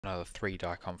Another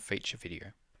 3Dicom feature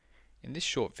video. In this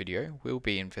short video, we'll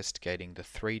be investigating the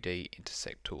 3D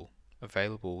Intersect tool,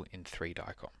 available in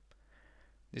 3Dicom.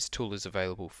 This tool is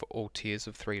available for all tiers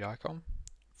of 3Dicom,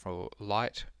 for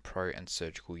Lite, Pro and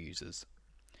Surgical users.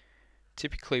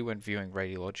 Typically when viewing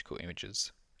radiological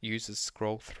images, users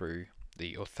scroll through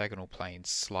the orthogonal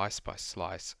planes slice by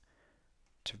slice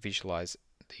to visualize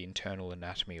the internal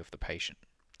anatomy of the patient.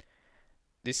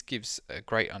 This gives a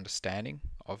great understanding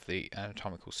of the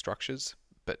anatomical structures,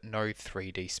 but no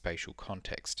 3D spatial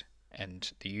context,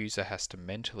 and the user has to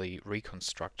mentally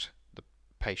reconstruct the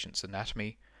patient's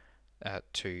anatomy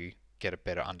to get a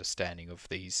better understanding of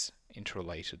these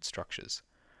interrelated structures.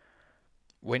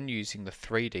 When using the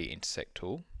 3D Intersect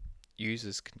tool,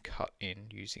 users can cut in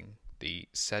using the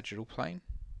sagittal plane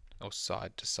or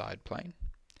side-to-side plane,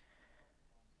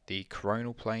 the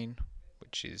coronal plane,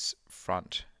 which is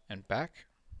front and back,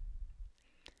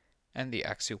 and the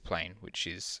axial plane, which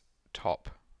is top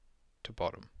to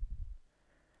bottom.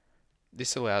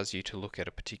 This allows you to look at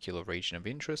a particular region of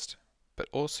interest, but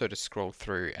also to scroll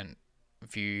through and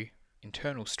view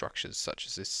internal structures such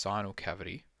as this sinal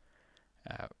cavity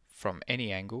from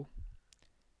any angle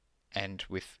and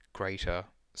with greater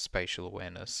spatial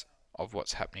awareness of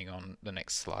what's happening on the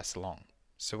next slice along.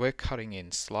 So we're cutting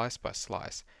in slice by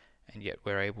slice, and yet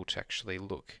we're able to actually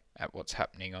look at what's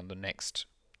happening on the next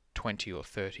 20 or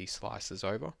 30 slices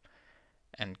over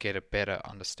and get a better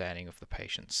understanding of the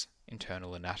patient's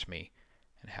internal anatomy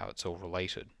and how it's all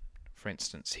related. For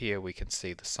instance, here we can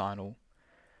see the sinal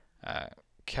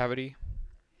cavity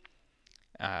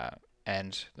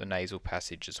and the nasal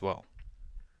passage as well.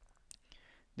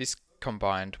 This,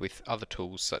 combined with other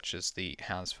tools such as the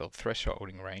Hounsfield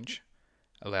thresholding range,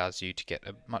 allows you to get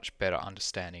a much better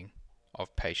understanding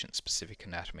of patient-specific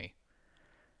anatomy.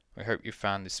 We hope you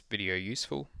found this video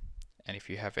useful, and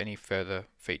if you have any further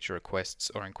feature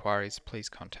requests or inquiries, please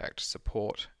contact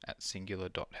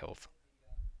support@singular.health.